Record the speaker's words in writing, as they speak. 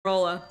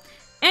Rolla.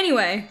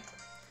 Anyway,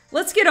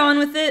 let's get on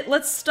with it.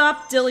 Let's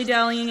stop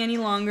dilly-dallying any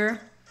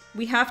longer.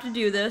 We have to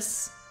do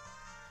this.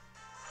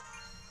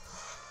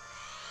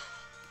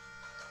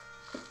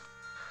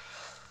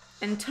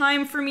 And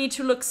time for me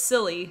to look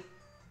silly.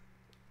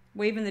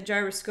 Waving the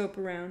gyroscope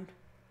around.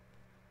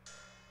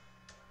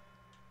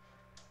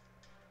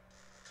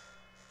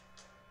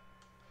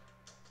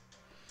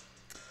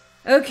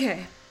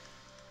 Okay.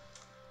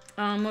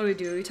 What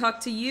do? We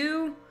talk to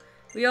you.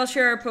 We all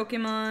share our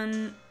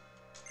Pokemon.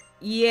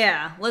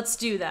 Yeah, let's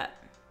do that.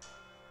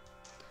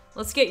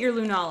 Let's get your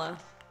Lunala.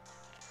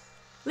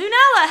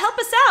 Lunala, help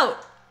us out!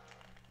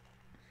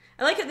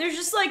 I like it, there's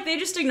just like, they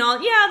just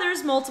acknowledge, yeah,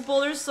 there's multiple,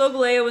 there's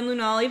Solgaleo and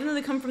Lunala, even though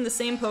they come from the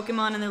same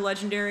Pokemon and they're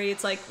legendary,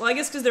 it's like, well, I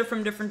guess because they're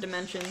from different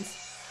dimensions.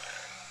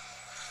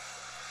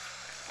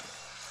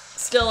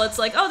 Still, it's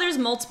like, oh, there's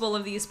multiple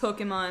of these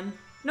Pokemon.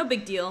 No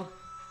big deal.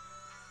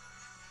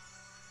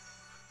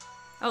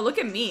 Oh, look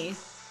at me.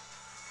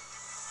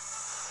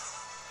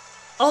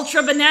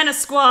 Ultra Banana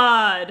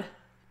Squad!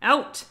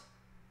 Out!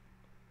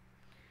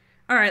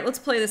 Alright, let's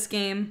play this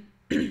game.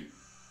 I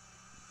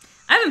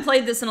haven't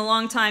played this in a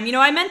long time. You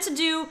know, I meant to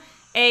do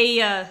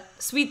a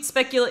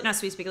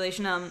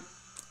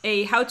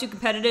a how-to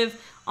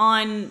competitive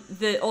on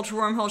the Ultra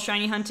Wormhole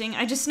Shiny Hunting.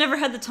 I just never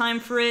had the time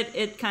for it.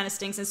 It kind of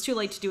stinks. It's too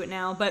late to do it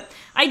now. But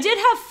I did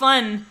have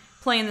fun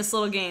playing this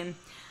little game.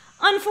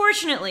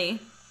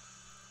 Unfortunately,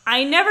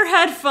 I never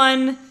had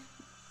fun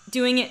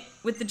doing it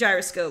with the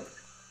gyroscope.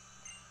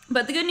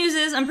 But the good news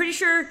is, I'm pretty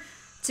sure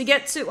to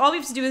get to, all we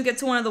have to do is get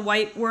to one of the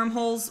white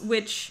wormholes,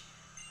 which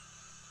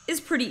is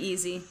pretty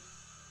easy.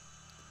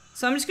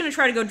 So I'm just going to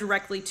try to go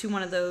directly to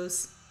one of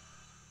those.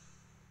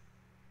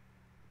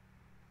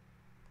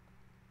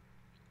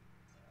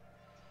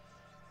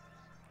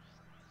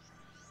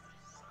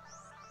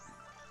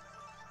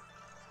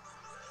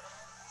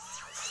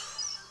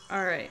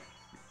 Alright.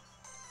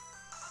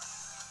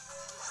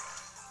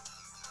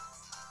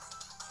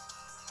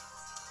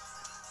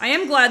 I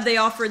am glad they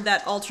offered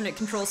that alternate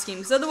control scheme,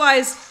 because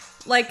otherwise,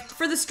 like,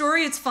 for the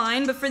story it's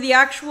fine, but for the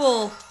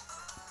actual,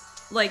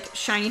 like,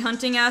 shiny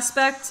hunting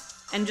aspect,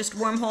 and just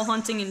wormhole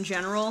hunting in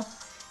general,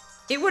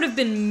 it would have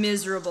been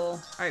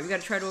miserable. Alright, we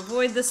gotta try to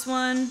avoid this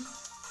one.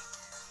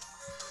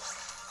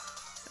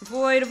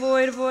 Avoid,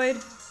 avoid, avoid.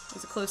 That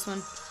was a close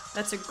one.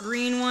 That's a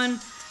green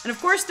one. And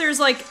of course there's,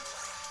 like,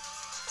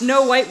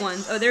 no white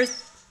ones. Oh, there's...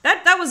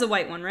 That was a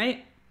white one,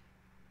 right?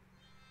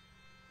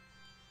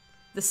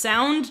 The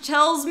sound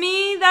tells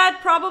me that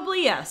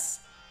probably yes.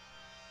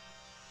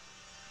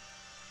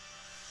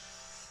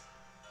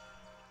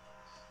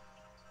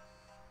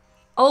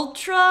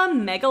 Ultra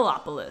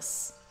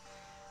Megalopolis.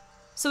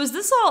 So is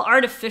this all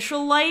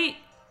artificial light?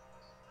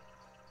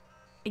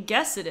 I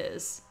guess it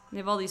is. They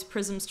have all these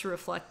prisms to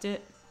reflect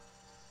it.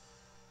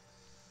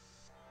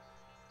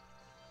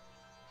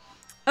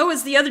 Oh,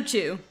 it's the other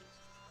two.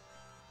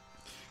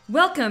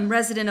 Welcome,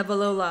 resident of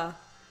Alola.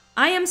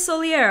 I am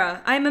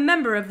Soliera. I am a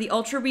member of the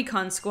Ultra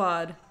Recon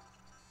Squad.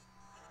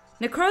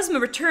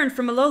 Necrozma returned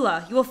from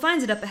Alola. You will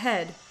find it up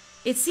ahead.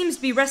 It seems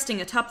to be resting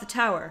atop the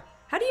tower.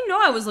 How do you know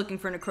I was looking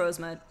for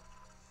Necrozma?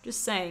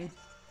 Just saying.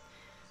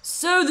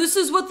 So this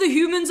is what the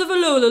humans of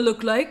Alola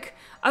look like?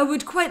 I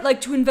would quite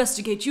like to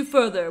investigate you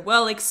further.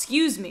 Well,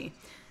 excuse me.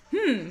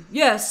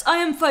 Yes, I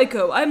am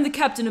Fico. I am the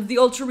captain of the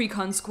Ultra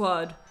Recon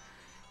Squad.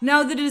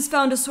 Now that it has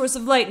found a source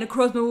of light,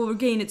 Necrozma will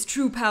regain its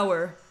true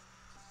power.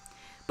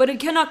 But it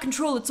cannot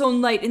control its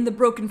own light in the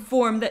broken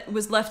form that it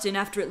was left in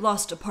after it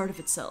lost a part of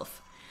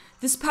itself.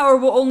 This power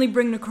will only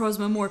bring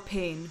Necrozma more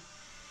pain.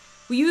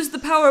 We used the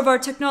power of our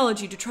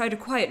technology to try to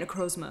quiet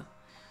Necrozma.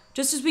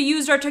 Just as we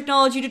used our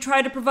technology to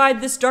try to provide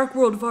this dark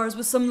world of ours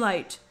with some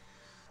light.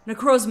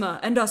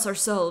 Necrozma and us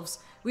ourselves,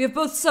 we have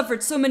both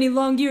suffered so many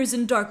long years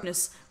in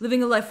darkness,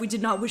 living a life we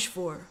did not wish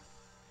for.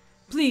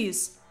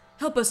 Please,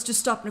 help us to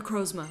stop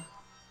Necrozma.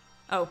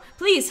 Oh,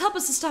 please, help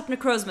us to stop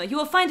Necrozma. You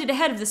will find it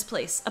ahead of this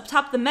place, up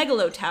top the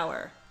Megalo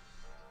Tower.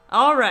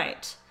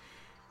 Alright.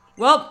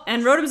 Well,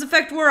 and Rotom's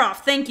effect wore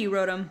off. Thank you,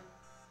 Rotom.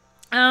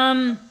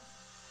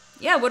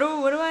 Yeah, what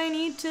do I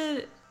need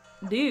to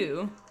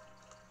do?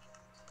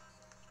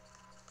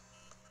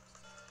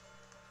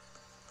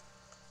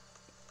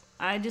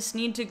 I just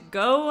need to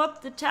go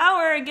up the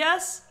tower, I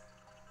guess.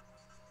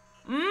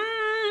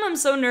 I'm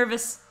so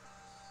nervous.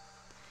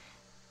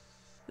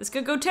 This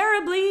could go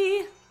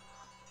terribly.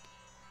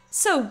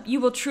 So, you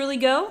will truly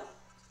go?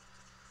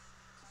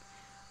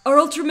 Our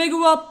Ultra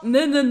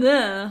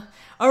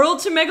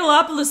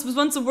Megalopolis was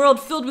once a world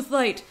filled with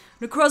light.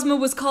 Necrozma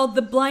was called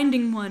the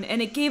Blinding One, and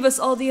it gave us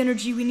all the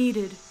energy we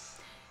needed.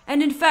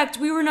 And in fact,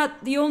 we were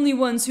not the only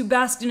ones who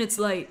basked in its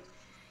light.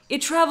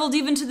 It traveled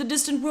even to the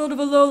distant world of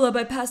Alola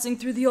by passing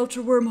through the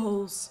Ultra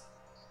Wormholes.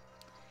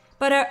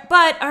 But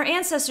our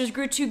ancestors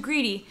grew too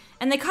greedy,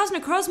 and they caused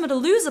Necrozma to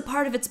lose a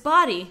part of its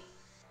body.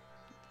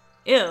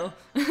 Ew.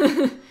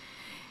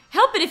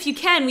 Help it if you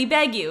can, we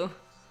beg you.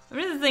 I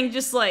really think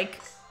just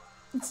like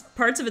it's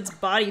parts of its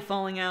body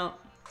falling out.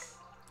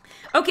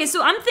 Okay,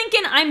 so I'm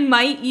thinking I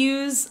might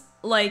use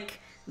like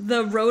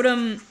the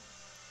Rotom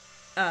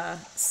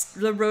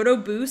the Roto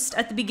boost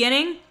at the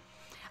beginning.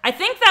 I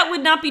think that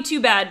would not be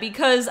too bad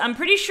because I'm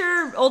pretty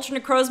sure Ultra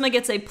Necrozma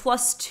gets a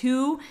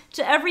 +2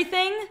 to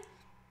everything.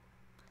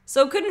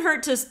 So it couldn't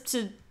hurt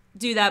to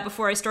do that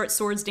before I start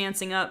Swords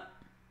Dancing up.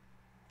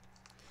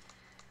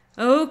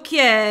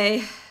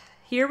 Okay,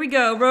 here we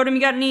go. Rotom, you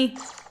got any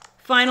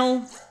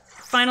final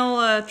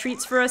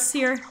treats for us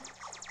here?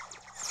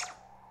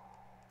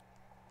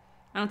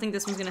 I don't think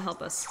this one's gonna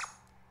help us.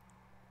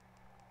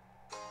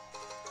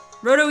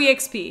 Roto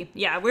EXP.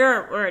 Yeah,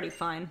 we're already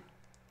fine.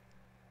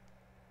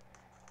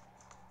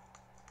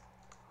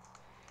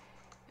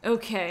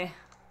 Okay.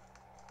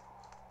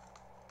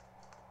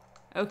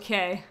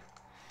 Okay.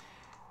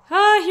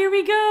 Ah, here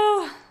we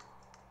go!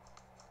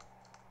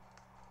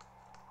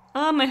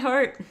 Ah, my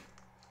heart.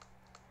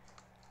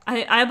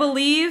 I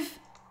believe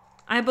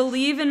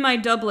in my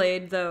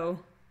Doublade, though.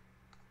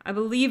 I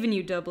believe in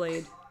you,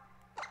 Doublade.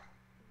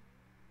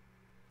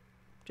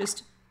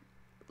 Just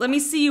let me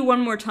see you one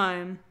more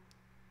time.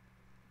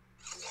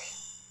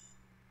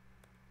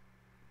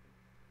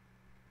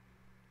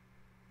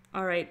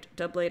 Alright,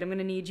 Doublade, I'm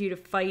gonna need you to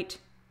fight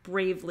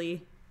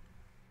bravely.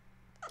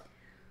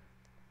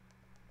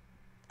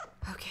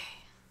 Okay.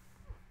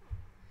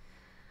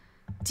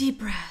 Deep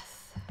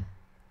breath.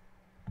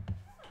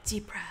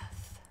 Deep breath.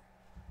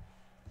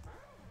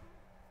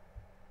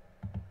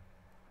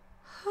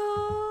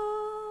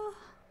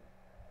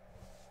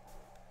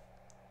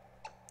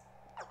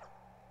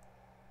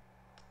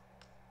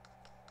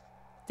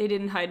 They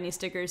didn't hide any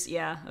stickers.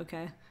 Yeah,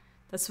 okay.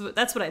 That's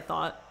what I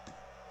thought.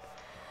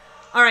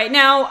 All right,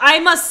 now I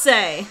must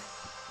say,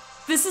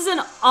 this is an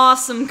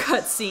awesome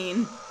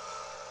cutscene.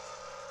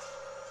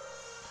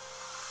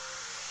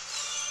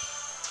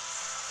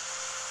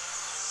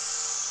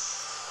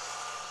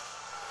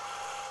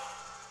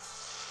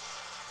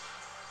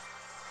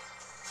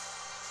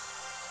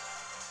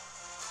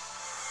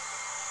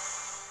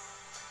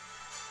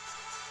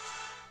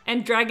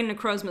 And Dragon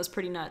Necrozma is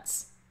pretty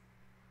nuts.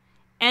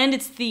 And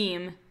its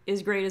theme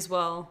is great as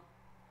well.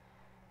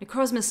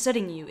 Necrozma is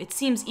studying you. It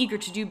seems eager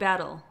to do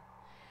battle.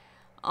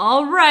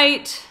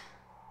 Alright.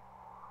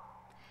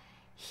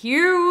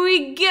 Here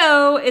we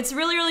go. It's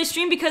really early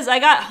stream because I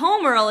got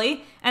home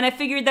early, and I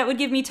figured that would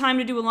give me time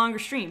to do a longer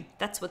stream.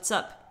 That's what's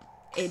up,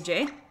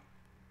 AJ.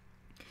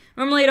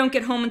 Normally I don't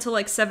get home until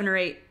like 7 or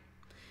 8.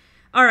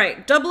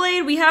 Alright,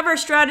 Doublade, we have our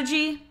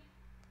strategy.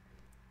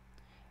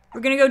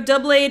 We're gonna go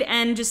Doublade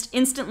and just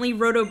instantly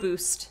Roto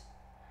Boost.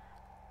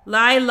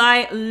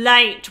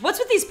 Light. What's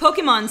with these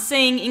Pokemon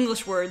saying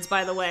English words,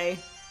 by the way?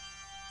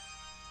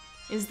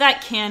 Is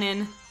that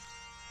canon?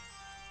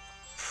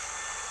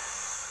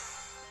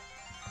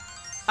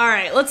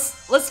 Alright,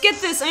 let's get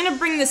this. I'm gonna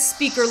bring this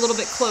speaker a little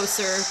bit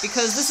closer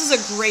because this is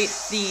a great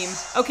theme.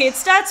 Okay,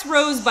 its stats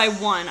rose by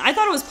 1. I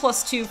thought it was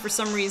 +2 for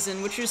some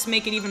reason, which would just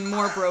make it even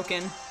more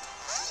broken.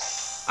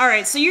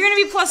 Alright, so you're gonna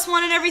be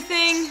 +1 and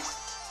everything.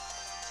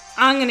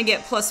 I'm gonna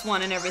get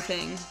 +1 and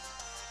everything.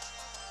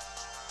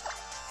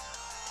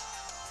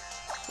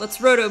 Let's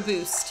Roto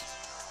Boost.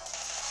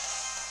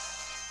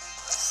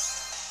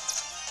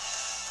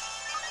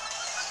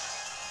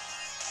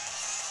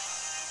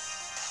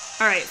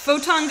 Alright,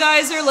 Photon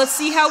Geyser, let's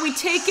see how we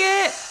take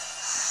it.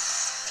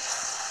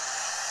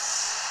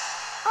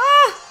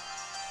 Ah!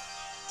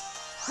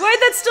 Why'd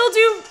that still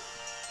do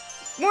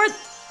more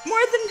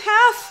than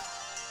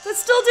half? That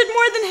still did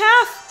more than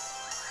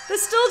half. That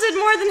still did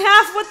more than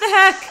half, what the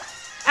heck?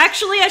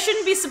 Actually, I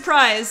shouldn't be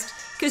surprised,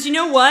 because you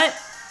know what?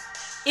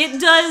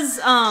 It does,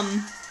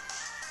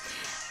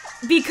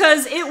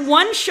 because it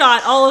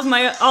one-shot all of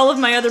my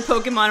other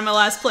Pokemon in my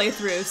last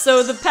playthrough.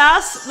 So the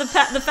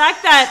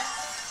fact that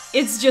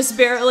it's just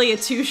barely a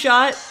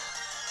 2-shot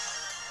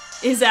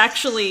is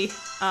actually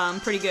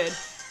pretty good.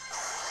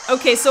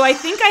 Okay, so I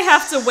think I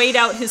have to wait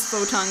out his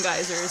Photon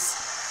Geysers.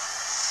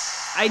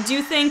 I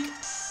do think...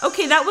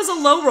 Okay, that was a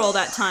low roll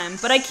that time,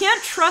 but I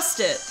can't trust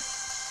it.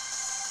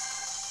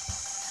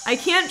 I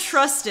can't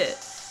trust it.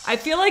 I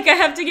feel like I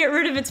have to get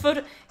rid of its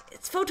Photon...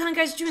 Its Photon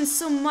Geyser doing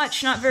so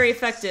much, not very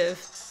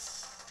effective.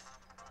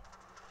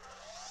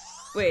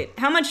 Wait,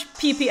 how much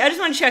PP? I just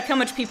want to check how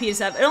much PP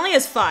does it have. It only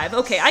has 5.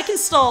 Okay, I can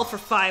stall for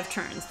 5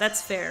 turns.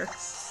 That's fair.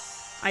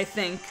 I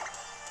think.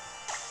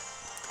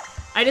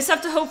 I just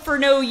have to hope for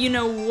no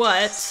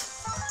you-know-what.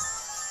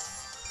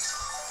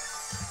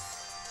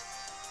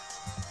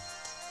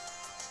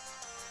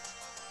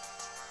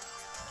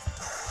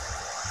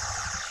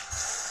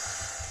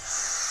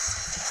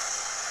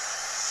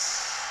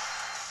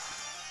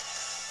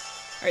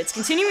 Alright, it's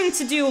continuing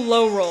to do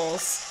low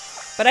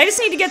rolls. But I just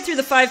need to get through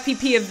the 5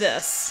 PP of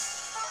this.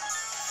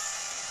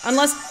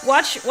 Unless,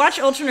 watch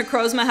Ultra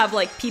Necrozma have,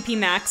 like, PP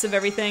max of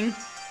everything.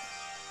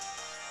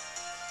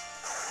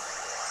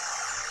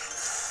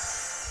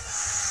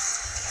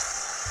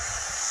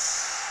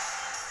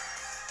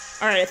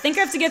 Alright, I think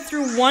I have to get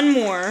through one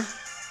more.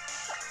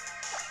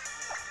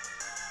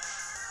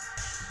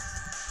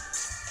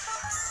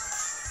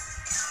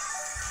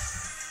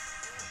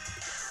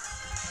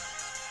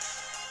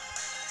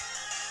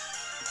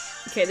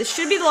 Okay, this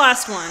should be the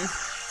last one.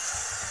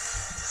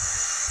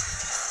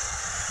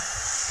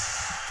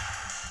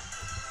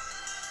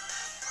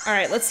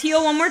 Alright, let's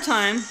heal one more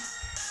time.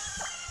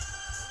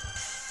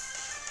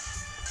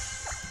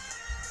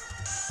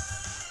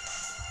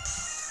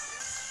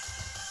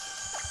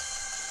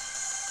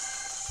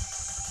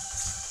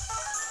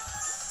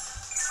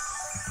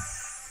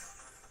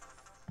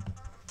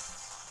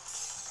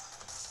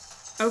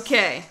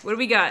 Okay, what do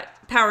we got?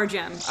 Power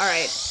Gem.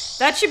 Alright.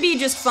 That should be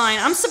just fine.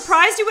 I'm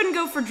surprised you wouldn't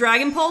go for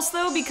Dragon Pulse,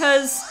 though,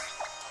 because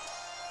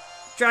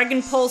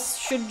Dragon Pulse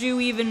should do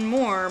even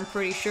more, I'm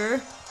pretty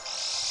sure.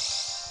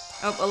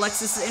 Oh,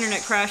 Alexis'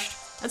 internet crashed.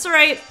 That's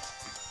alright.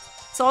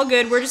 It's all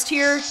good. We're just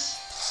here,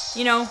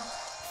 you know,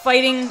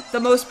 fighting the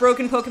most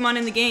broken Pokemon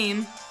in the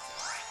game.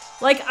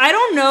 Like, I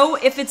don't know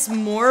if it's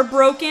more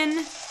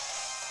broken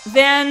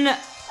than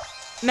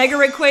Mega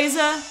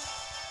Rayquaza.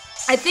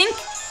 I think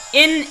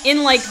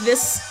in like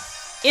this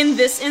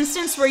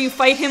instance where you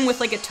fight him with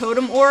like a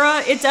totem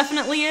aura, it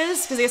definitely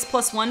is, because he has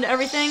 +1 to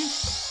everything.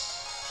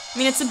 I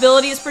mean, its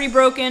ability is pretty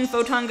broken,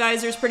 Photon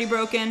Geyser is pretty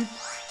broken.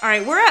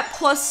 Alright, we're at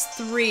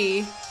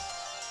 +3.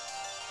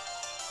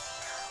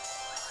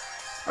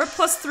 We're at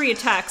 +3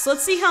 attacks.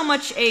 Let's see how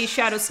much a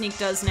Shadow Sneak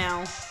does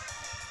now.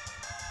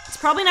 It's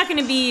probably not going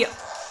to be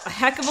a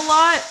heck of a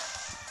lot.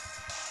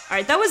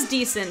 Alright, that was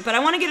decent, but I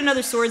want to get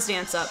another Swords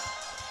Dance up.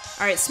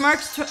 Alright, Smart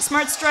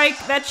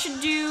Strike, that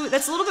should do...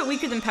 That's a little bit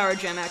weaker than Power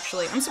Gem,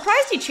 actually. I'm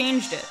surprised he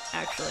changed it,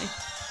 actually.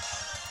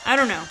 I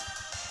don't know.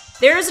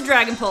 There is a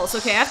Dragon Pulse.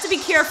 Okay, I have to be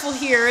careful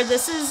here.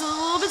 This is a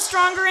little bit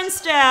stronger in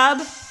Stab.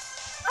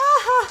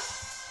 Aha!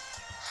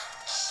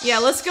 Yeah,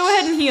 let's go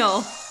ahead and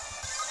heal.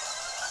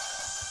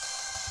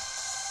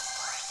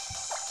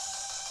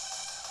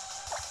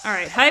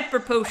 Alright, Hyper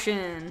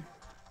Potion.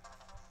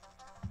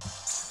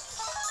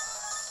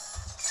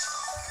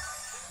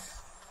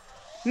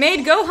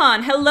 Maid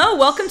Gohan, hello,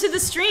 welcome to the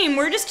stream.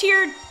 We're just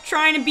here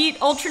trying to beat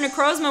Ultra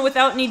Necrozma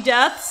without any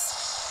deaths.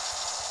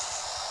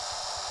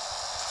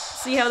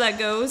 See how that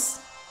goes.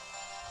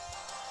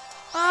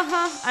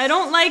 I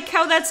don't like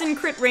how that's in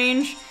crit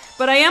range,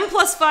 but I am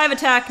 +5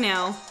 attack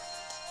now.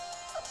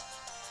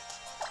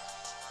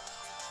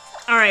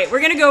 Alright,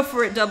 we're gonna go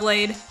for it,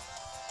 Doublade.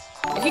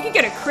 If you could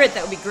get a crit,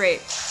 that would be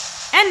great.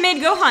 And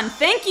Maid Gohan,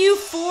 thank you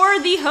for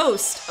the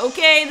host.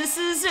 Okay, this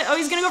is... Oh,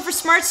 he's gonna go for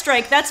Smart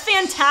Strike. That's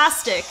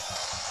fantastic.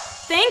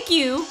 Thank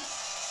you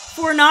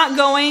for not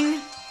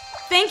going...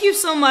 Thank you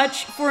so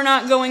much for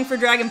not going for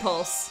Dragon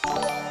Pulse.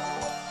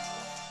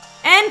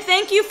 And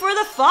thank you for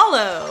the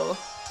follow,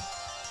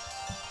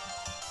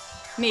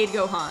 Maid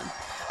Gohan.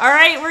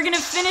 Alright, we're gonna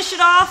finish it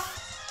off.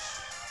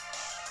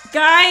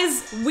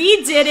 Guys,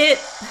 we did it.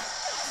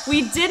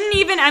 We didn't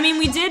even... I mean,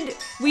 we did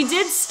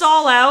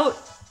stall out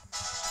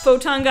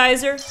Photon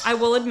Geyser, I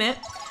will admit.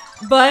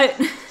 But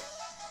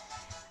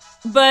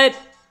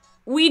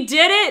we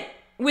did it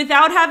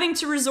without having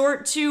to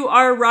resort to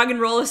our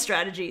Roggenrola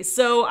strategy.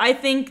 So I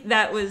think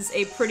that was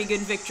a pretty good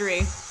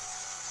victory.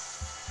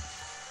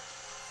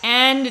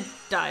 And it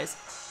dies.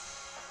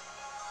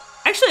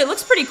 Actually, it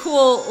looks pretty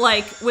cool,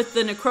 like, with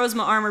the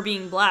Necrozma armor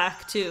being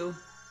black, too.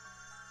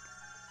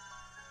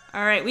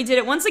 Alright, we did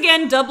it. Once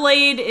again,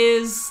 Doublade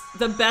is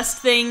the best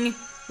thing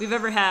we've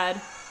ever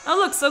had. Oh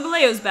look,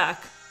 Sogoleo's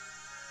back.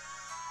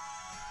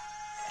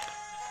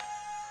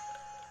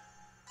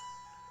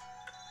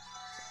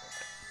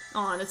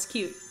 Aw, that's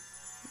cute.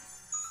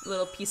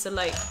 Little piece of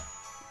light.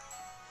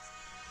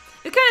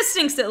 It kind of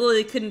stinks that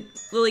Lily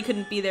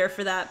couldn't be there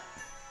for that.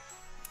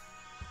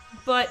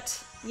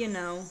 But, you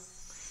know,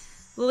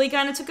 Lily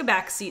kind of took a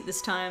back seat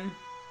this time.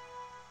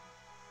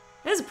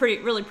 It is a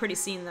really pretty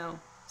scene, though,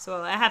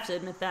 so I have to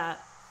admit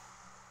that.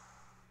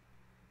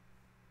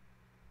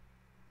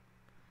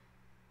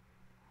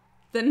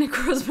 Then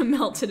Necrozma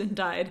melted and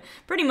died.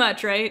 Pretty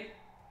much, right?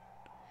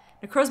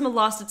 Necrozma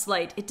lost its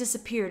light. It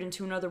disappeared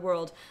into another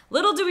world.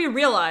 Little do we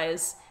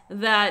realize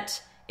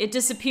that it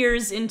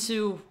disappears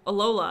into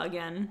Alola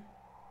again.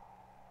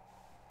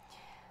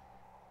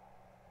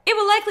 It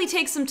will likely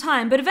take some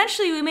time, but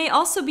eventually we may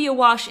also be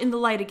awash in the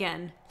light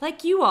again,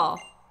 like you all.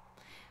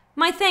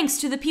 My thanks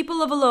to the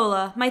people of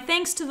Alola, my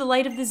thanks to the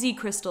light of the Z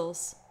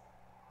crystals.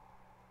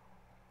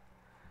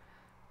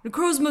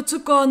 Necrozma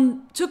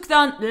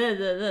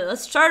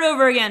let's start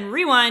over again,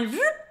 rewind.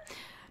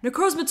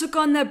 Necrozma took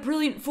on that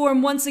brilliant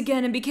form once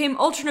again and became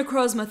Ultra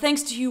Necrozma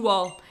thanks to you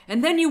all,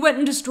 and then you went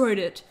and destroyed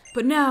it.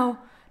 But now,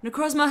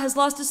 Necrozma has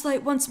lost its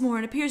light once more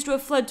and appears to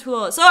have fled to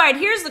Alola. So alright,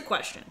 here's the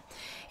question.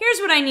 Here's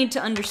what I need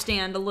to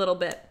understand a little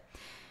bit.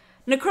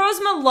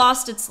 Necrozma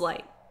lost its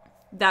light.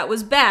 That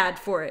was bad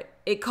for it.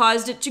 It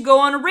caused it to go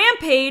on a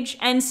rampage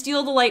and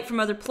steal the light from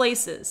other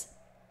places.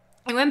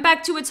 It went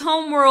back to its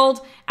home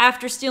world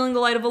after stealing the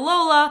light of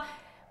Alola,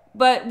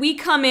 but we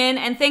come in,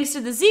 and thanks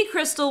to the Z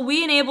Crystal,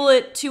 we enable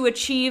it to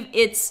achieve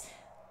its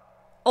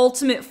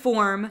ultimate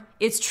form,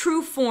 its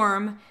true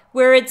form,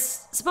 where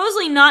it's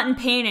supposedly not in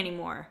pain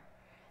anymore.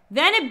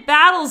 Then it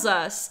battles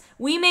us.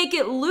 We make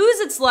it lose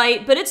its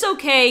light, but it's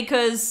okay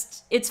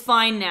because it's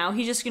fine now.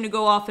 He's just going to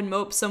go off and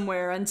mope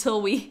somewhere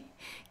until we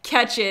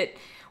catch it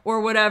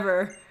or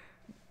whatever.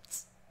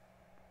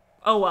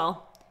 Oh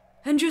well.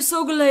 And your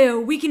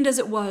Solgaleo, weakened as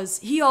it was,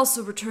 he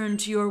also returned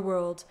to your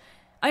world.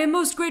 I am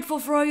most grateful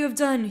for all you have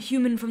done,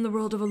 human from the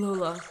world of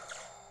Alola.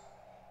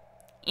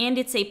 And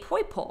it's a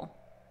Poipole.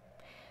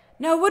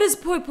 Now what is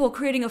Poipole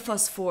creating a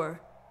fuss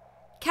for?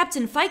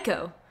 Captain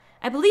Fico,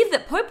 I believe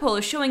that Poipole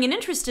is showing an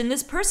interest in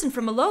this person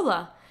from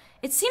Alola.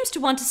 It seems to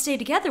want to stay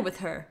together with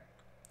her.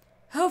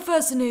 How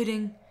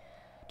fascinating.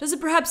 Does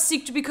it perhaps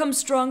seek to become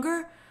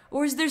stronger,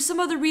 or is there some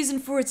other reason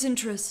for its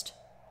interest?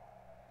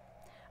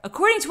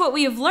 According to what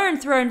we have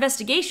learned through our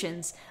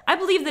investigations, I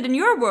believe that in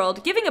your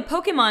world, giving a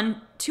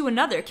Pokemon to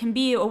another can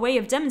be a way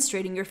of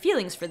demonstrating your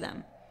feelings for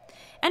them.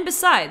 And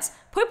besides,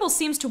 Poipole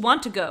seems to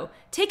want to go.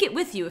 Take it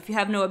with you if you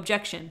have no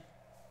objection.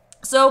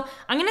 So,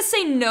 I'm going to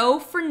say no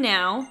for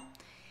now.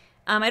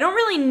 I don't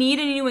really need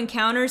any new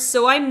encounters,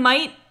 so I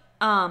might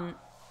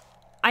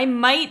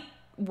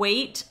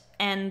wait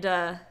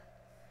and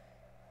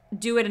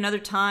do it another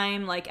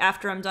time, like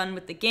after I'm done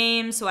with the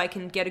game, so I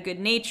can get a good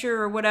nature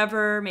or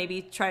whatever.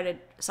 Maybe try to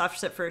soft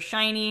set for a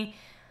shiny.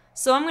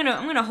 So I'm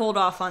gonna hold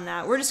off on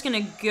that. We're just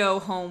gonna go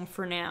home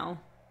for now.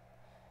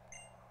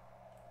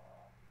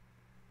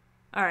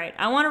 All right,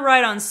 I want to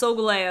ride on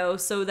Solgaleo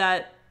so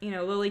that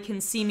Lily can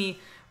see me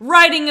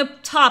riding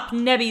atop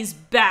Nebby's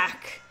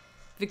back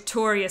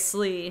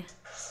victoriously.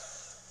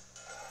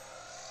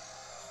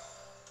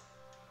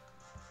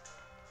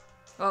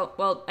 Oh,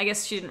 well, I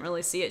guess she didn't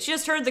really see it. She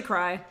just heard the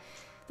cry.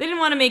 They didn't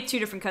want to make two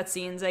different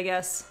cutscenes, I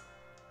guess.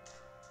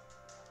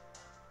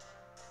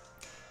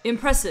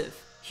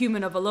 Impressive,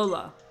 human of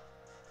Alola.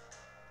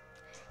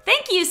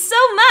 Thank you so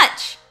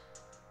much!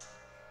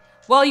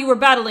 While you were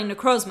battling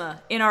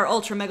Necrozma in our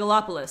Ultra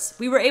Megalopolis,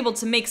 we were able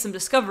to make some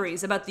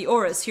discoveries about the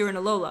auras here in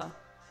Alola.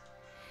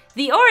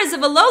 The auras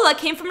of Alola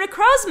came from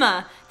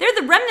Necrozma! They're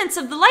the remnants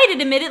of the light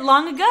it emitted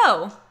long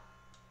ago!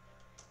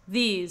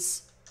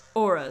 These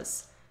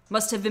auras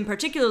must have been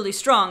particularly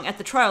strong at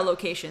the trial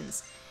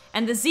locations,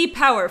 and the Z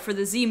power for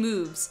the Z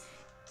moves.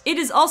 It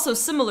is also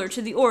similar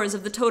to the auras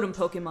of the totem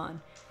Pokemon.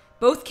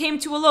 Both came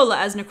to Alola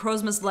as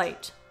Necrozma's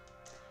light.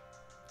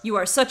 You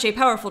are such a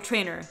powerful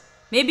trainer.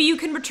 Maybe you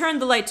can return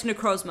the light to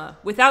Necrozma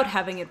without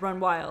having it run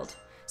wild.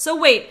 So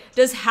wait,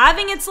 does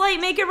having its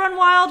light make it run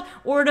wild,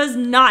 or does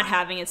not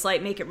having its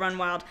light make it run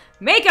wild?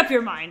 Make up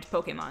your mind,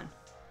 Pokemon.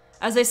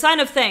 As a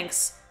sign of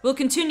thanks, we'll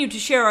continue to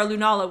share our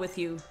Lunala with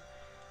you.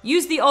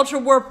 Use the Ultra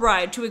Warp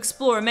Ride to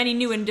explore many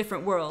new and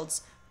different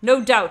worlds.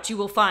 No doubt you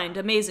will find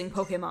amazing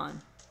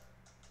Pokemon.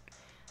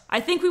 I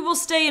think we will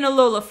stay in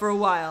Alola for a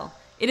while.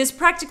 It is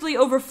practically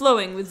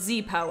overflowing with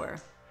Z power.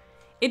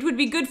 It would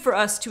be good for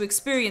us to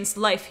experience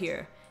life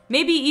here.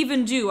 Maybe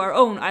even do our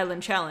own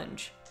island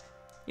challenge.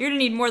 You're gonna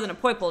need more than a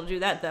Poipole to do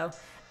that, though.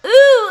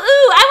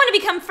 Ooh, I want to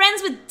become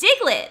friends with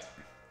Diglett!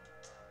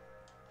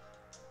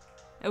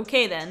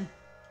 Okay, then.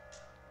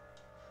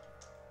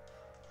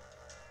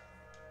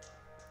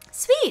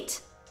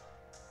 Sweet!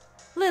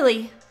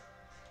 Lily,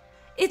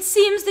 it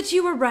seems that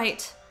you were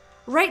right.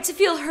 Right to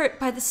feel hurt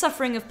by the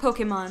suffering of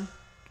Pokemon.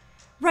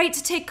 Right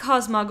to take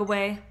Cosmog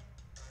away.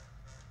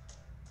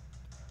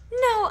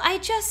 No,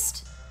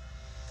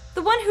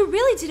 the one who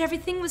really did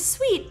everything was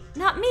Sweet,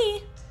 not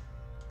me.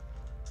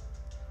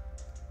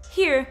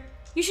 Here,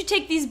 you should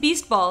take these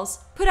Beast Balls.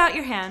 Put out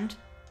your hand.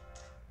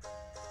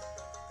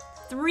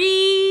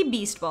 3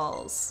 Beast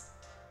Balls.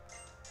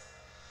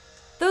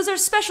 Those are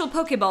special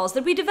Pokeballs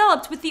that we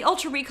developed with the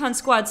Ultra Recon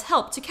Squad's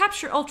help to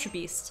capture Ultra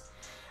Beast.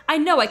 I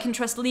know I can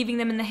trust leaving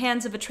them in the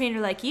hands of a trainer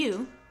like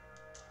you.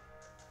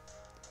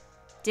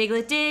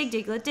 Diglett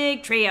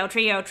dig, trio,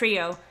 trio,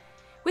 trio.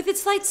 With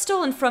its light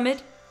stolen from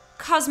it,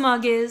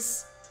 Cosmog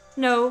is...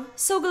 No,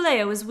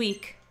 Solgaleo is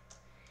weak.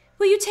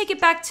 We will take it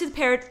back to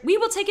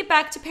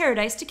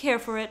Paradise to care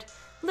for it.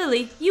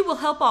 Lily, you will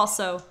help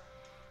also.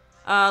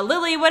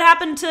 Lily, what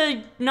happened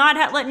to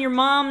not letting your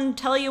mom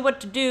tell you what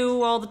to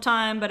do all the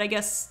time? But I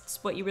guess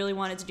it's what you really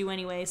wanted to do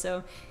anyway,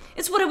 so...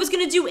 It's what I was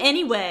gonna do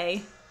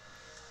anyway.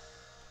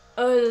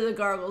 Oh, the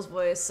Gargle's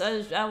voice.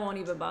 I won't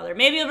even bother.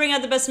 Maybe you'll bring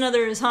out the best in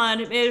others, huh?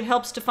 It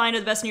helps to find out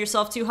the best in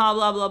yourself too, huh?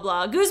 Blah, blah,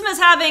 blah.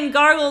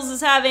 Gargles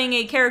is having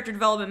a character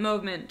development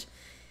moment.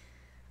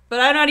 But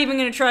I'm not even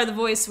gonna try the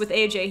voice with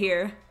AJ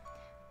here.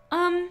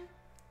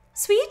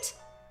 Sweet?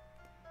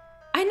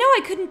 I know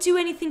I couldn't do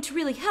anything to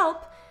really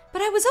help,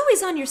 but I was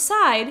always on your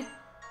side.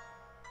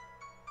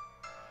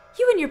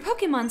 You and your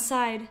Pokemon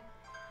side.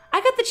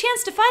 I got the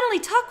chance to finally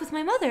talk with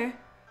my mother.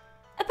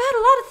 About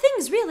a lot of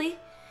things, really.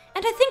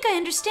 And I think I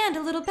understand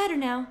a little better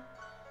now.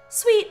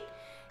 Sweet,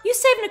 you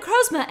saved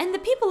Necrozma and the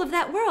people of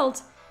that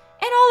world.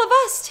 And all of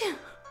us, too.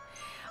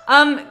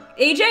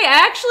 AJ,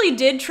 I actually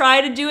did try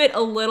to do it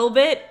a little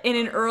bit in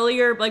an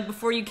earlier, like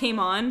before you came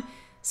on.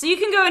 So you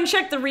can go and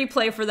check the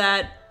replay for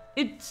that.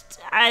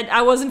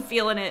 I wasn't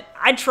feeling it.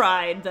 I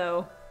tried,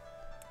 though.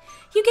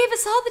 You gave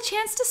us all the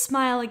chance to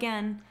smile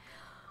again.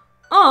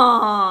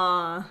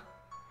 Aww.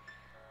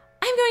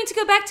 I'm going to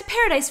go back to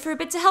Paradise for a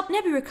bit to help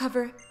Nebby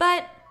recover,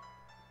 but...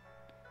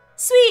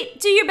 Sweet,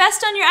 do your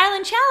best on your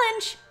island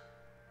challenge.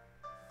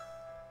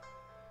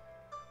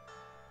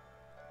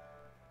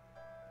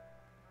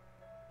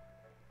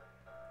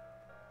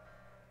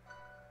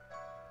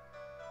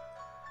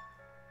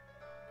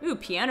 Ooh,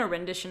 piano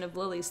rendition of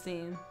Lily's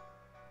theme.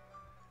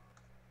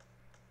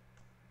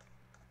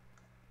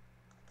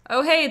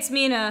 Oh, hey, it's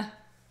Mina.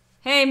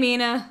 Hey,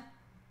 Mina.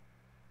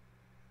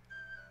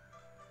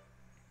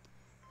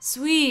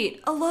 Sweet.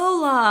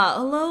 Alola,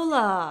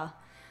 Alola.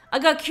 I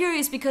got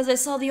curious because I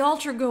saw the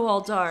altar go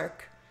all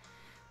dark.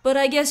 But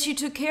I guess you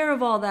took care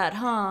of all that,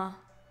 huh?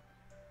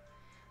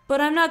 But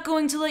I'm not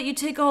going to let you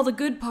take all the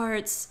good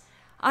parts.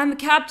 I'm a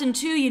captain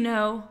too, you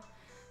know.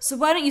 So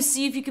why don't you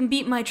see if you can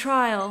beat my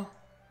trial?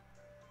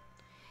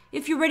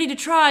 If you're ready to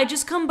try,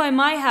 just come by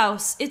my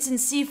house. It's in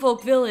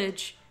Seafolk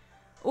Village.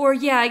 Or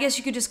yeah, I guess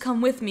you could just come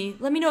with me.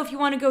 Let me know if you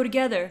want to go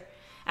together.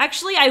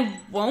 Actually, I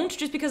won't,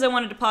 just because I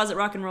wanted to pause at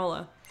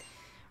Rock'n'Rolla.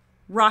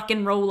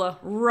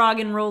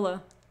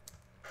 Rock'n'Rolla.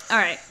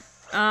 Alright.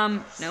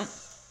 No.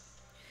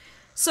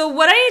 So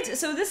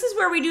this is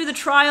where we do the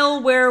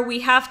trial where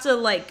we have to,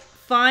 like,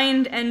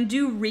 find and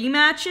do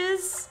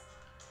rematches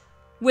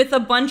with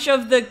a bunch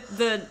of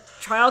the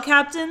trial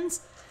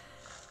captains.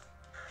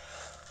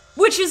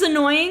 Which is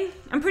annoying.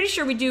 I'm pretty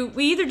sure we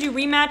either do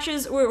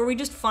rematches or we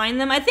just find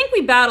them. I think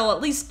we battle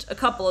at least a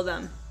couple of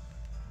them.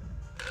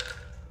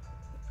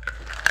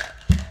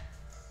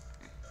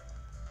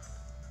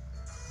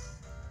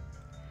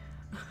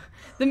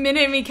 The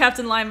minute me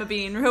Captain Lima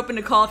Bean. We're hoping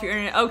to call if you're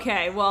in it.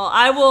 Okay, well,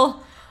 I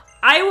will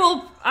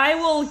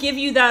give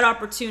you that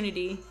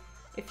opportunity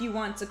if you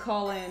want to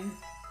call in.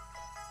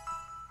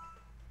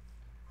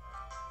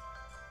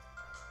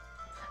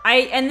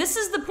 And this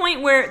is the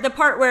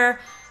part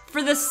where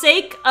for the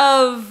sake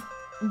of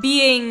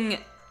being,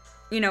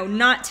 you know,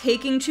 not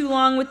taking too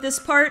long with this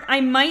part,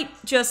 I might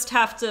just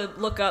have to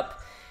look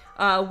up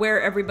where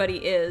everybody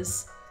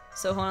is.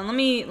 So hold on, let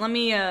me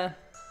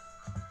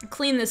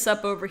clean this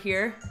up over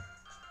here.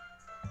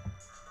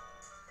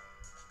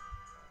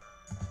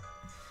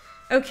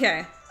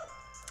 Okay,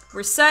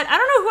 we're set. I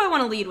don't know who I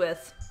want to lead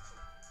with.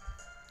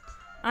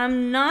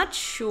 I'm not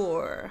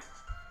sure,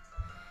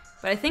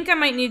 but I think I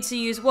might need to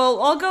use.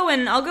 Well, I'll go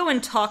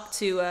and talk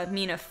to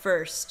Mina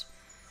first.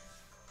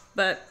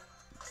 But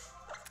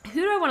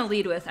who do I want to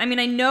lead with? I mean,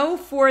 I know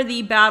for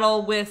the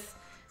battle with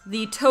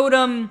the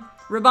totem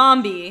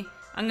Rabombi,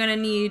 I'm gonna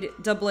need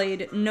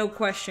Doublade, no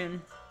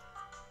question.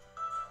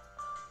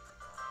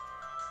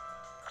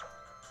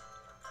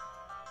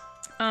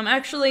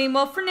 Actually,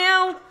 well, for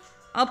now,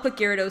 I'll put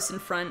Gyarados in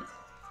front.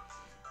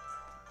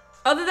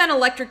 Other than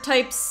electric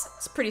types,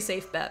 it's a pretty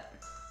safe bet.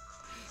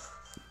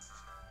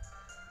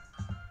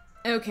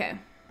 Okay.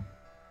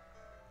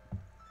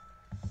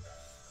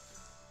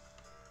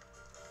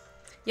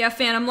 Yeah,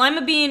 Phantom.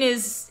 Lima Bean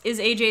is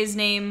AJ's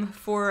name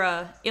for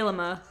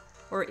Ilima,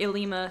 or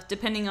Ilima,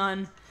 depending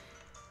on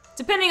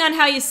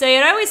how you say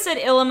it. I always said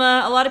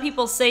Ilima. A lot of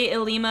people say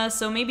Ilima,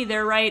 so maybe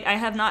they're right. I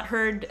have not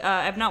heard,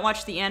 I've not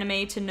watched the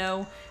anime to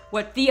know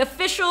what the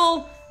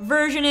official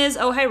version is.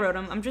 Oh, hi,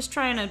 Rotom. I'm just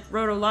trying to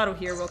Roto Lotto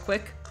here real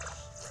quick.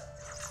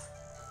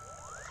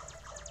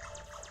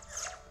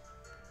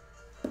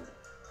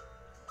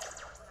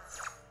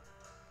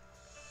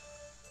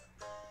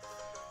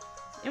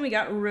 And we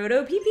got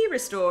Roto PP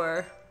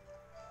Restore.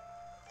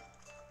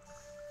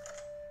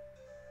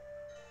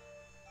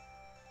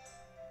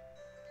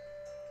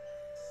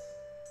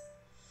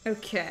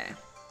 Okay.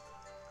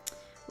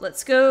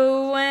 Let's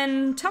go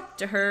and talk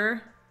to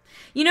her.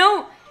 You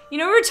know,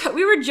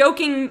 we were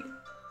joking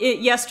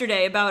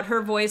yesterday about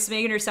her voice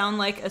making her sound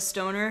like a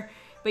stoner,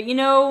 but you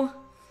know,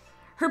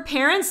 her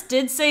parents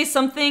did say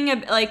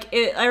something like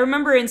I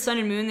remember in Sun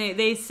and Moon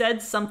they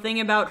said something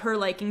about her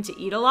liking to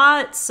eat a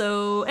lot.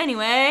 So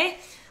anyway,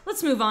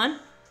 let's move on.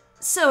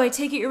 So I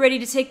take it you're ready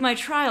to take my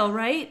trial,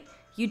 right?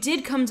 You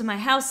did come to my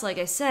house like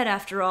I said,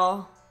 after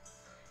all.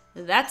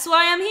 That's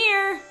why I'm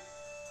here.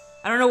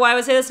 I don't know why I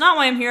would say that's not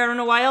why I'm here. I don't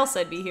know why else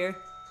I'd be here.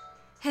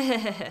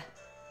 Hehehe.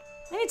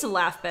 I need to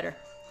laugh better.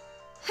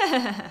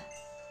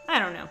 I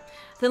don't know.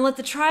 Then let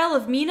the trial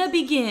of Mina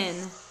begin.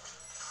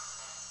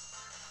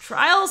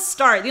 Trials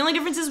start. The only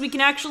difference is we can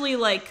actually,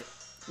 like,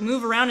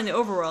 move around in the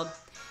overworld.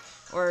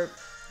 Or,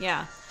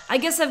 yeah. I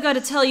guess I've got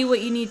to tell you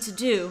what you need to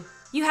do.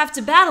 You have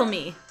to battle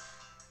me.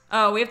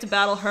 Oh, we have to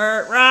battle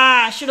her.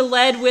 Rah! I should have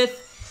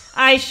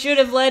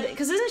led,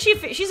 because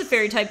isn't she's a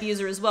fairy type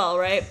user as well,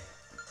 right?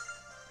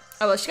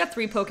 Oh, well, she got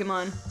 3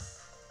 Pokemon.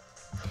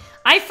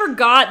 I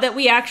forgot that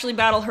we actually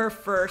battle her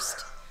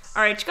first.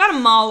 Alright, she got a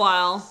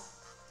Mawile.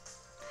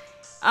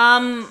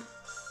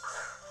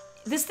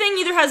 This thing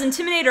either has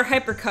Intimidate or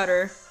Hyper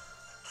Cutter.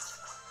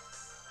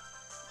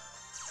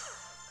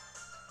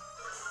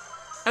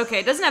 Okay,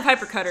 it doesn't have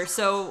Hyper Cutter,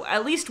 so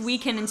at least we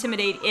can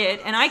Intimidate it,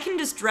 and I can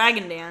just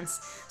Dragon Dance.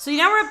 So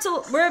now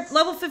we're at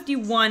level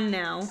 51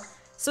 now.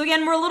 So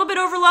again, we're a little bit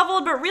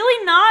over-leveled, but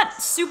really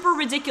not super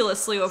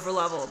ridiculously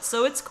over-leveled,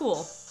 so it's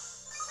cool.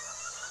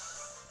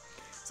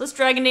 So let's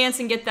Dragon Dance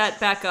and get that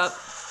back up.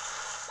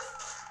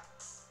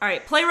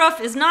 Alright, Play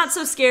Rough is not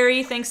so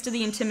scary thanks to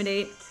the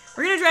Intimidate.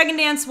 We're gonna Dragon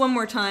Dance one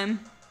more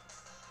time.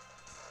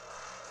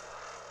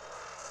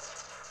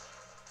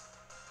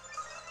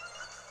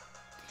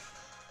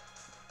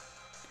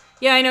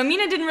 Yeah, I know,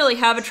 Mina didn't really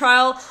have a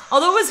trial,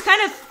 although it was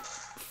kind of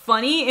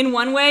funny in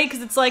one way,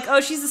 because it's like,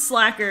 oh, she's a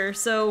slacker,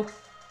 so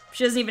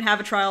she doesn't even have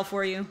a trial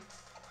for you.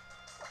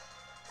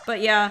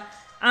 But yeah,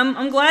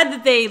 I'm glad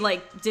that they,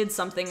 like, did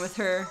something with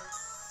her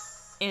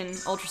in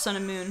Ultra Sun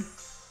and Moon.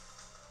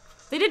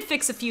 They did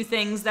fix a few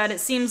things that it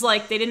seems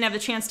like they didn't have the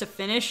chance to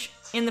finish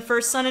in the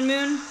first Sun and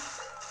Moon.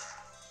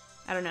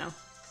 I don't know.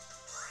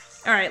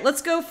 Alright,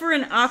 let's go for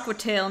an Aqua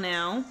Tail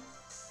now.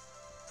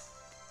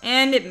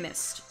 And it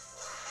missed.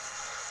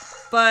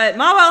 But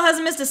Mawile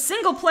hasn't missed a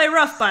single play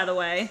rough, by the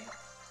way. In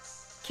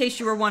case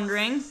you were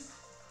wondering.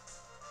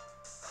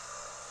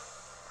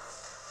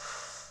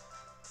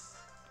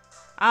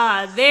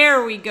 Ah,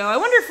 there we go. I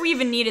wonder if we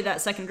even needed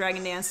that second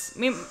Dragon Dance.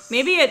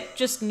 Maybe at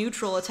just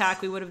neutral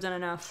attack we would have done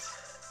enough.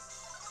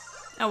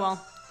 Oh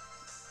well.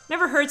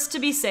 Never hurts to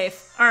be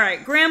safe.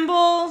 Alright,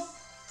 Gramble.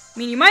 I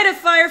mean, you might have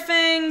Fire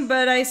Fang,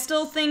 but I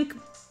still think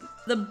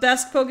the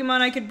best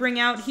Pokemon I could bring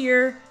out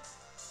here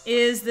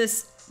is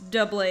this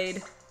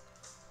Doublade.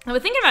 I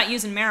was thinking about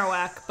using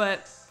Marowak,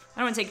 but I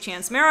don't want to take a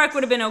chance. Marowak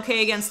would have been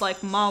okay against,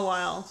 like,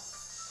 Mawile.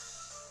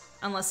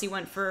 Unless he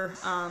went for,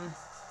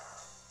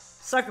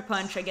 Sucker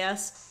Punch, I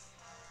guess.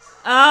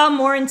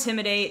 More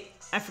Intimidate.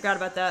 I forgot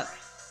about that.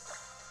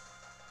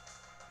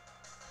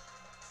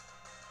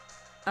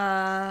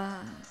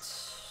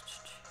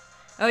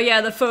 Oh yeah,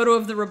 the photo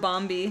of the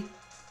Rabombi.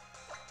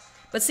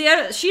 But see,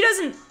 she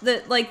doesn't,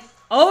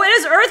 oh, it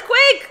is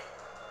Earthquake!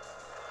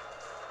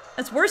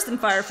 That's worse than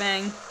Fire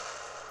Fang.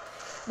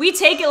 We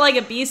take it like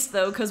a beast,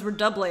 though, because we're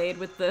Doublade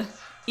with the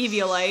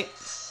Eviolite.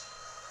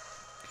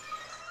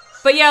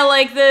 But yeah,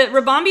 like, the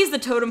Rabombi's the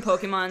totem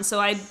Pokemon, so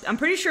I'm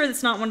pretty sure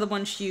that's not one of the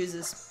ones she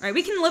uses. Alright,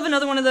 we can live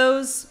another one of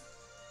those.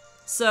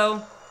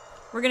 So,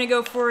 we're gonna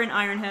go for an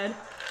Iron Head.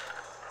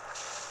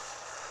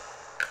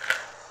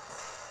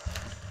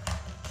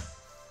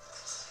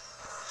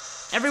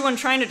 Everyone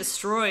trying to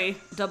destroy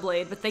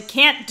Doublade, but they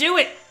can't do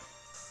it!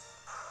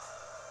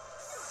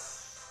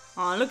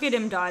 Aw, look at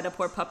him die, the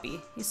poor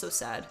puppy. He's so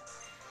sad.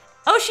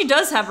 Oh, she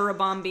does have a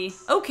Rabombi.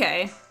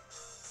 Okay.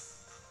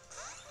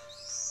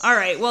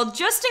 Alright, well,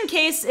 just in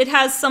case it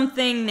has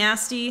something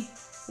nasty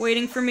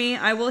waiting for me,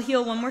 I will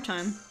heal one more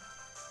time.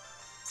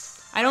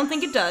 I don't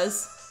think it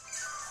does.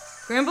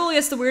 Gramble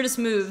gets the weirdest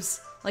moves.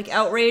 Like,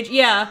 Outrage.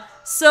 Yeah,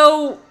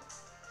 so,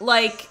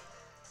 like,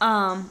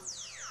 oh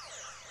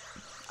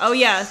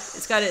yeah,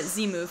 it's got a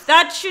Z move.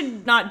 That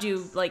should not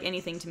do, like,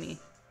 anything to me.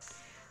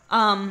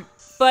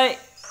 But,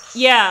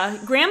 yeah,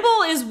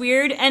 Gramble is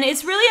weird, and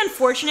it's really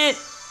unfortunate.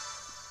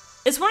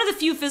 It's one of the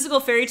few physical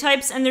fairy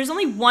types, and there's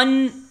only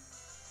one...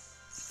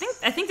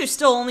 I think there's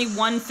still only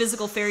one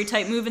physical fairy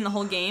type move in the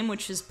whole game,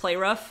 which is Play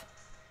Rough.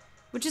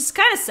 Which is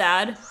kind of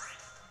sad.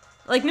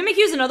 Like,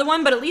 Mimikyu's another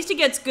one, but at least it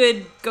gets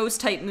good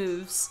ghost type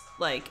moves.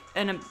 Like,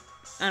 and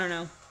I don't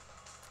know.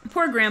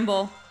 Poor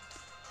Gramble.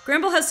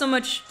 Gramble has so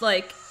much,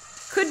 like,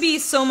 could be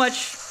so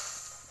much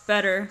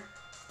better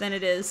than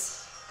it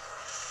is.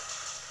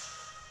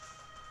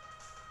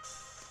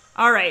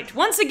 Alright,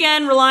 once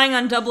again, relying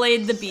on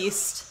Doublade the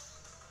Beast.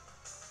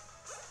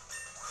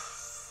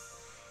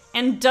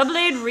 And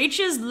Doublade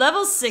reaches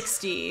level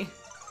 60.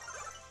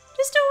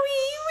 Just a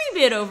wee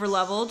bit over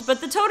leveled,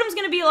 but the totem's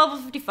gonna be level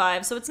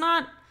 55, so it's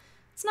not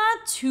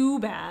too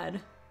bad.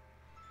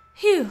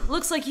 Phew,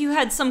 looks like you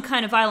had some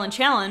kind of violent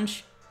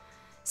challenge.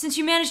 Since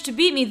you managed to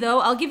beat me,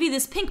 though, I'll give you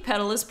this pink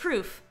petal as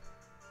proof.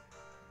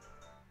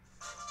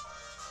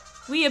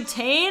 We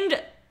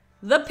obtained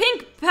the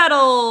pink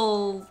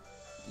petal!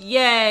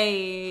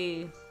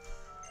 Yay!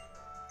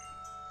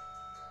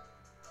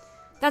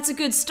 That's a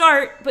good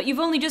start, but you've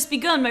only just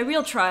begun my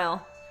real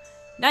trial.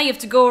 Now you have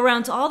to go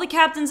around to all the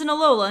captains in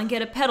Alola and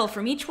get a petal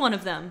from each one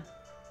of them.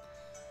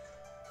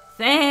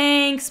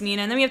 Thanks,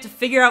 Mina. And then we have to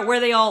figure out where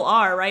they all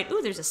are, right?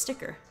 Ooh, there's a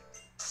sticker.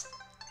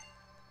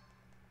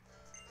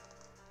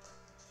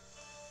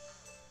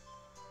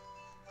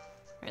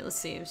 Alright, let's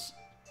see.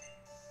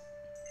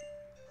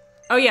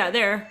 Oh yeah,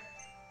 there.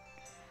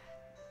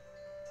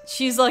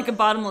 She's like a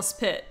bottomless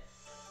pit.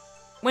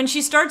 When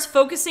she starts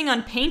focusing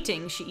on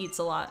painting, she eats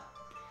a lot.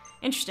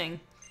 Interesting.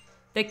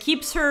 That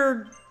keeps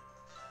her,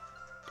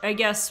 I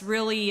guess,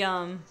 really,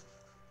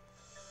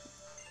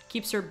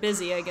 keeps her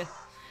busy, I guess.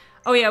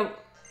 Oh yeah.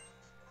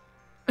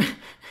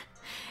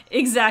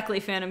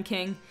 Exactly, Phantom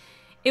King.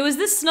 It was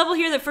this Snubble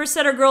here that first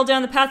set our girl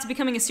down the path to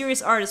becoming a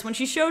serious artist. When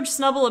she showed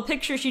Snubble a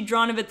picture she'd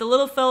drawn of it, the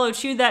little fellow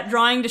chewed that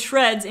drawing to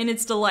shreds in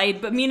its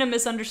delight, but Mina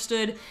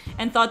misunderstood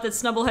and thought that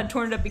Snubble had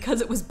torn it up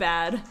because it was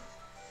bad.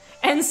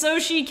 And so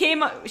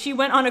she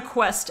went on a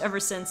quest ever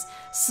since.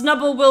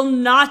 Snubble will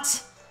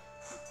not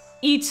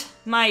eat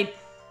my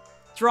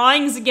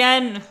drawings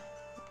again.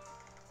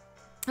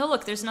 Oh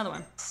look, there's another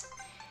one.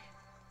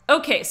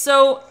 Okay,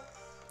 so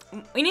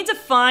we need to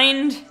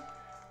find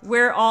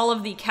where all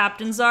of the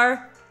captains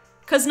are.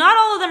 Because not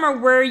all of them are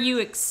where you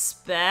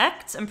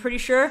expect, I'm pretty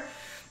sure.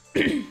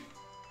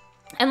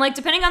 And like,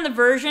 depending on the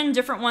version,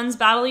 different ones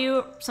battle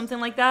you, something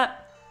like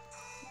that.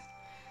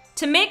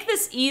 To make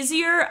this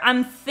easier,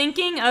 I'm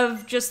thinking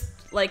of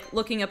just, like,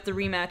 looking up the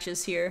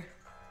rematches here.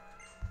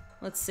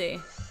 Let's see.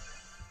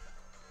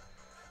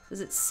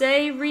 Does it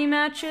say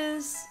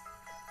rematches?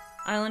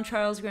 Island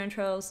Trials, Grand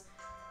Trials.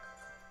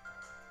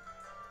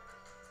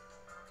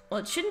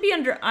 Well, it shouldn't be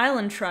under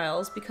Island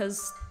Trials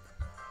because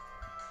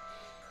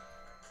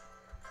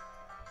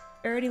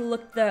I already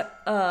looked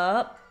that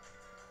up.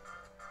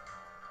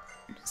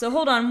 So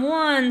hold on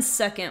 1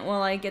 second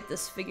while I get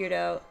this figured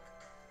out.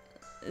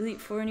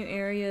 Elite 4 new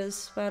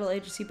areas, battle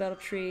agency, battle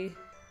tree.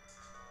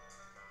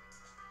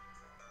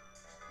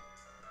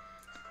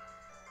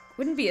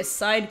 Wouldn't be a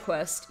side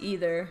quest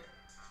either.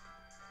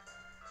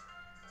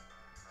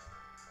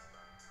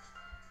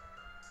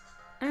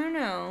 I don't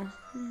know.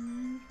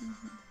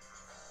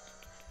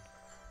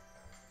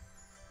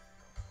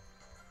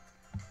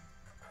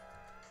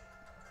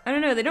 I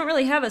don't know, they don't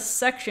really have a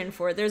section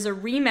for it. There's a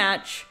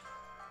rematch.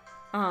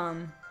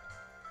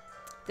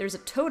 There's a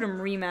totem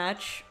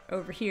rematch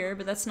over here,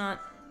 but that's not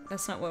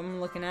what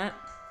I'm looking at.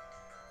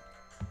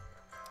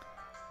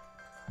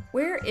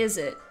 Where is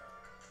it?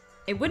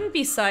 It wouldn't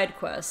be side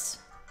quests.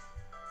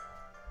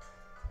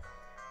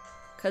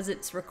 'Cause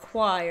it's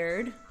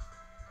required.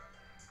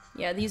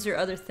 Yeah, these are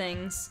other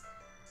things.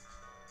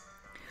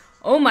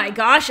 Oh my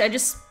gosh, I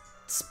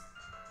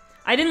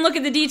didn't look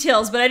at the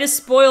details, but I just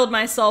spoiled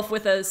myself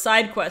with a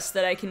side quest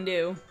that I can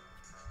do.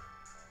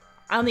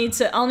 I'll need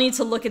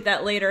to look at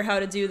that later, how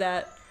to do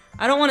that.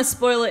 I don't want to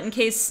spoil it in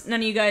case none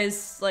of you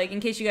guys, in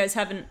case you guys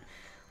haven't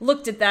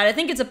looked at that. I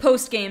think it's a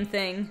post-game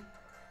thing.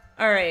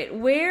 Alright,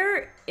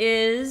 where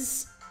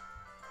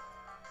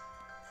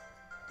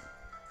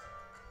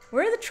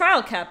are the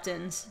trial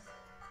captains?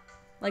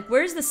 Like,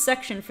 where's the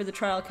section for the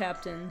trial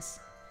captains?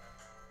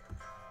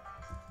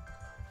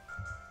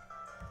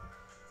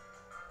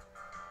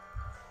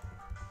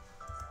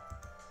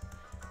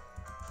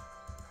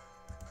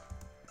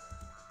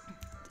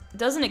 It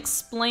doesn't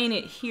explain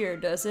it here,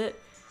 does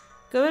it?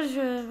 Go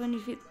to when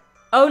you feel.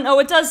 Oh no,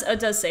 it does. It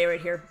does say right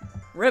here.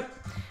 Rip.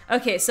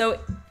 Okay, so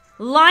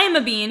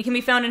Lima Bean can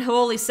be found in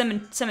Holy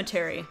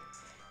Cemetery.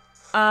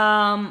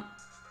 But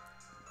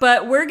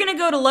we're gonna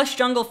go to Lush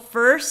Jungle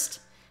first.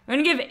 We're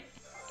gonna give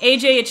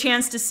AJ a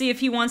chance to see if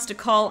he wants to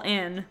call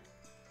in.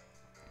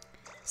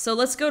 So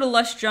let's go to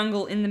Lush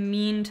Jungle in the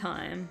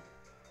meantime.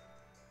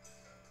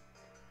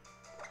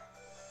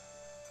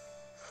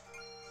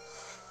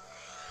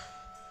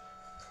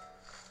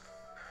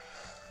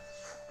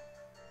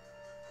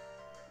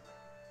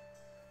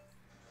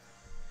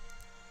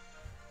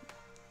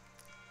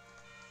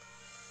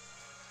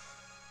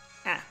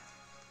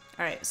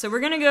 Alright, so we're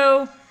gonna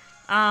go,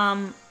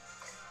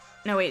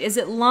 no wait, is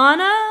it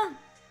Lana?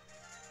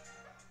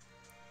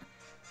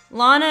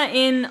 Lana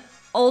in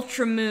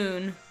Ultra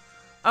Moon.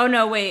 Oh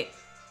no, wait.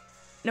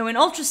 No, in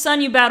Ultra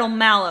Sun you battle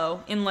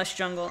Mallow in Lush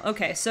Jungle.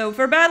 Okay, so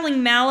for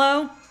battling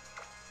Mallow,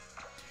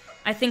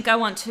 I think I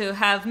want to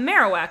have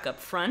Marowak up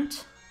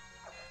front.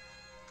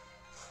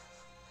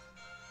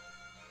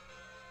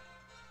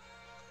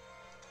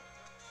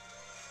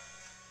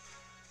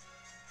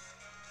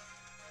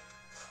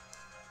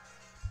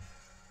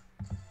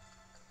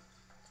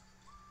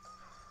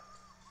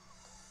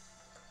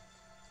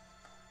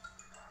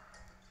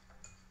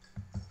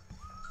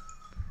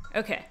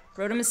 Okay,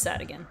 Rotom is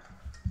sad again.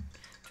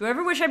 Do I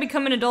ever wish I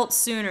become an adult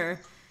sooner?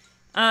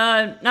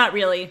 Not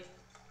really.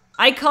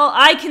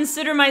 I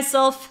consider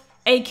myself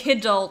a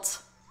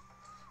kidult.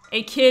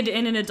 A kid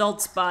in an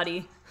adult's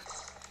body.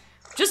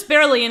 Just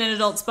barely in an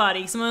adult's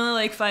body, because I'm only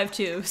like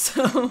 5'2",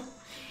 so...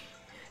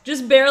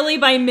 Just barely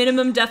by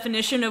minimum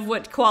definition of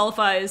what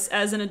qualifies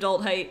as an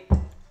adult height.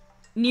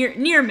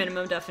 Near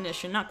minimum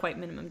definition, not quite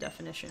minimum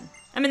definition.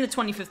 I'm in the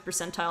 25th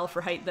percentile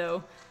for height,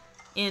 though.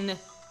 In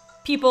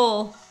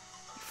people...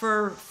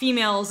 for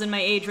females in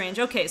my age range.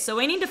 Okay, so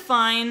I need to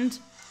find...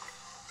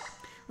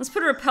 Let's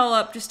put a repel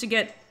up just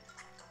to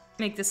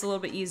make this a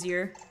little bit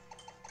easier.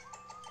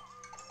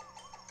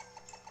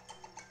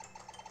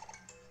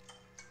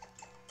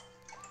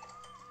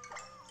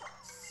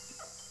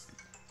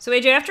 So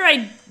AJ, after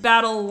I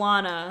battle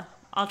Lana,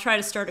 I'll try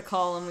to start a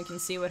call and we can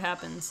see what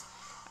happens.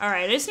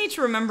 Alright, I just need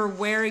to remember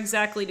where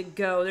exactly to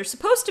go. They're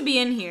supposed to be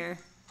in here.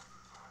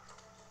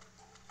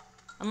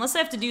 Unless I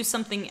have to do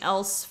something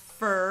else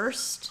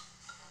first.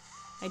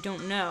 I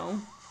don't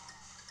know.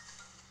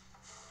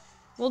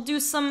 We'll do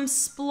some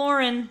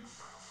exploring.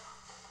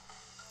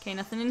 Okay,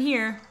 nothing in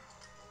here.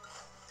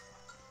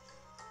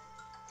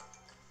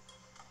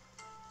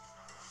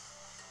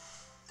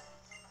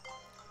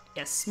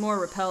 Yes, more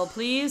repel,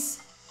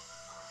 please.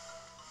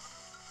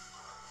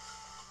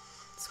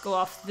 Let's go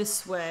off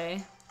this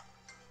way.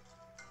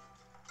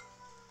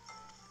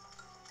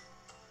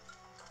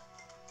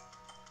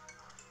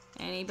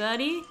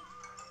 Anybody?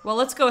 Well,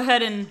 let's go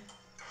ahead and,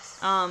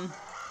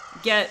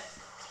 get...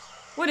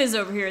 What is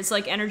over here? It's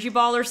like energy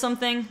ball or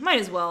something? Might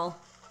as well.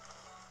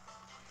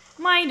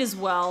 Might as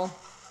well.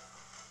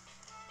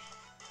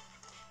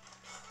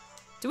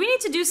 Do we need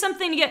to do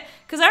something to get...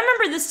 Because I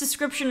remember this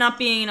description not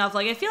being enough.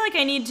 Like, I feel like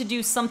I need to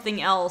do something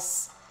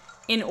else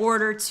in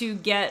order to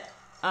get,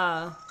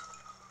 in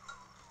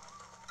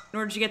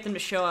order to get them to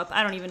show up.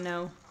 I don't even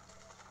know.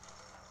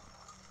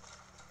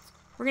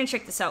 We're gonna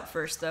check this out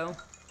first, though.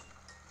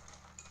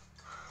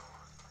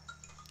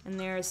 And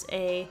there's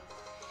a...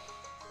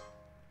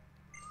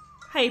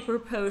 Hyper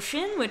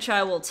Potion, which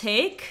I will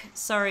take.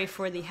 Sorry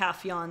for the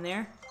half yawn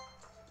there.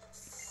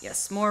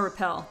 Yes, more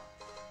repel.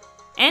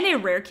 And a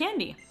rare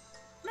candy.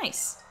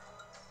 Nice.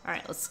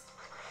 Alright, let's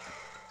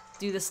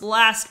do this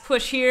last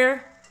push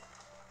here.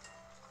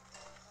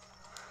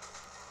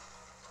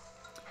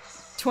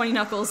 20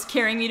 Knuckles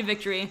carrying me to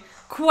victory.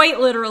 Quite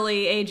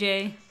literally,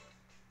 AJ.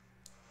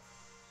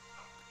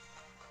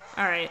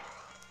 Alright.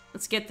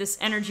 Let's get this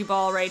energy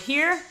ball right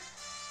here.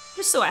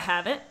 Just so I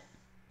have it.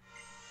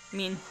 I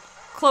mean,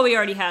 Chloe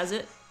already has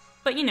it.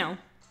 But you know.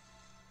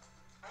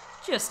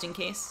 Just in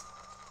case.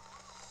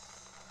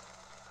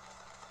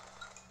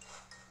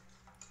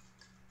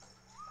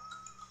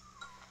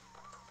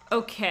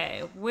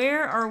 Okay,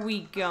 where are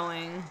we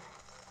going?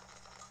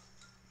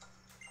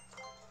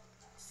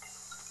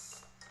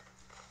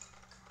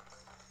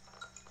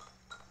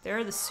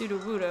 There, the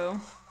Sudowoodo.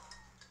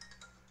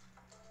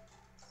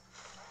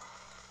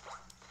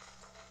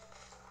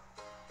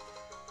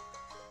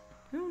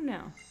 Oh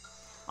no.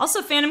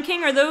 Also, Phantom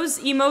King, are those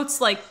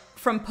emotes like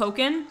from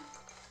Pokken?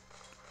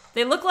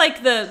 They look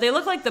like the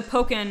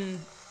Pokken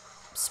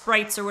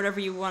sprites or whatever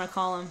you want to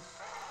call them.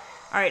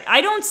 All right,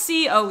 I don't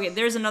see. Oh, wait,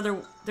 there's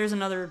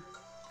another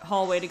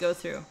hallway to go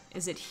through.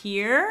 Is it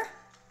here?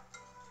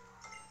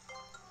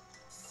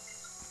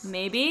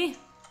 Maybe.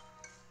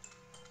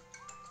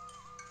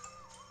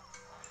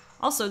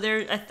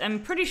 Also,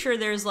 I'm pretty sure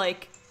there's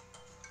like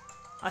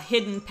a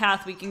hidden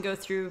path we can go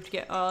through to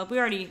get. We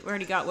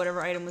already got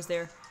whatever item was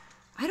there.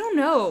 I don't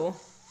know.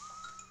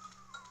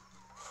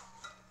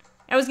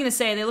 I was gonna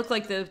say they look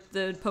like the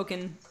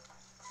Pokken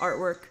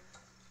artwork.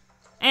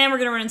 And we're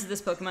gonna run into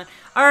this Pokemon.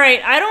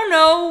 Alright, I don't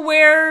know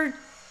where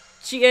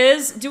she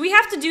is. Do we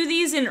have to do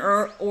these in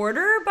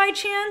order by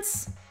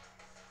chance?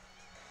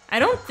 I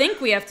don't think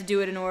we have to do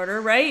it in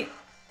order, right?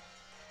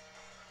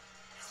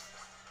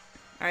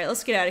 Alright,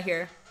 let's get out of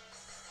here.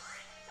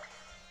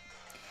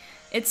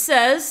 It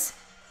says,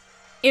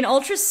 in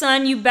Ultra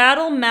Sun, you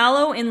battle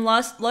Mallow in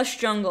Lush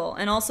Jungle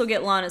and also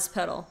get Lana's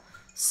Petal.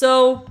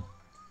 So,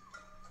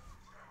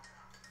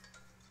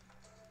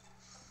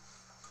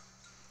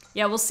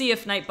 yeah, we'll see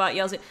if Nightbot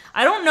yells it.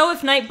 I don't know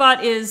if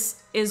Nightbot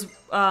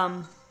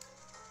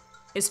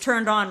is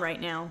turned on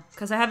right now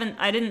because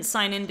I didn't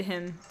sign into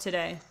him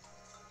today.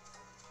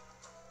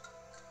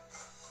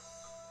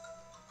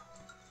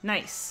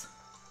 Nice.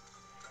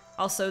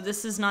 Also,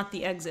 this is not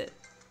the exit.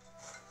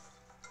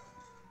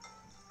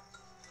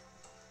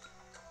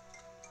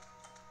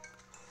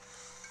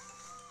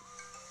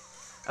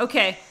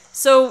 Okay,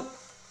 so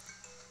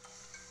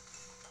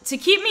to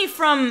keep me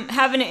from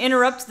having to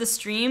interrupt the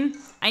stream,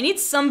 I need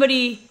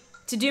somebody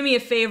to do me a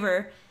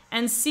favor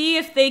and see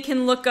if they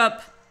can look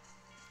up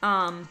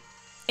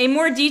a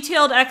more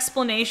detailed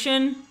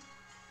explanation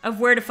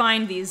of where to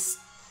find these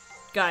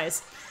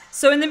guys.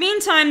 So in the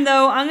meantime,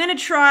 though, I'm gonna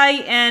try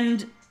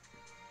and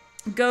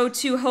go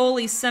to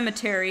Holy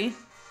Cemetery.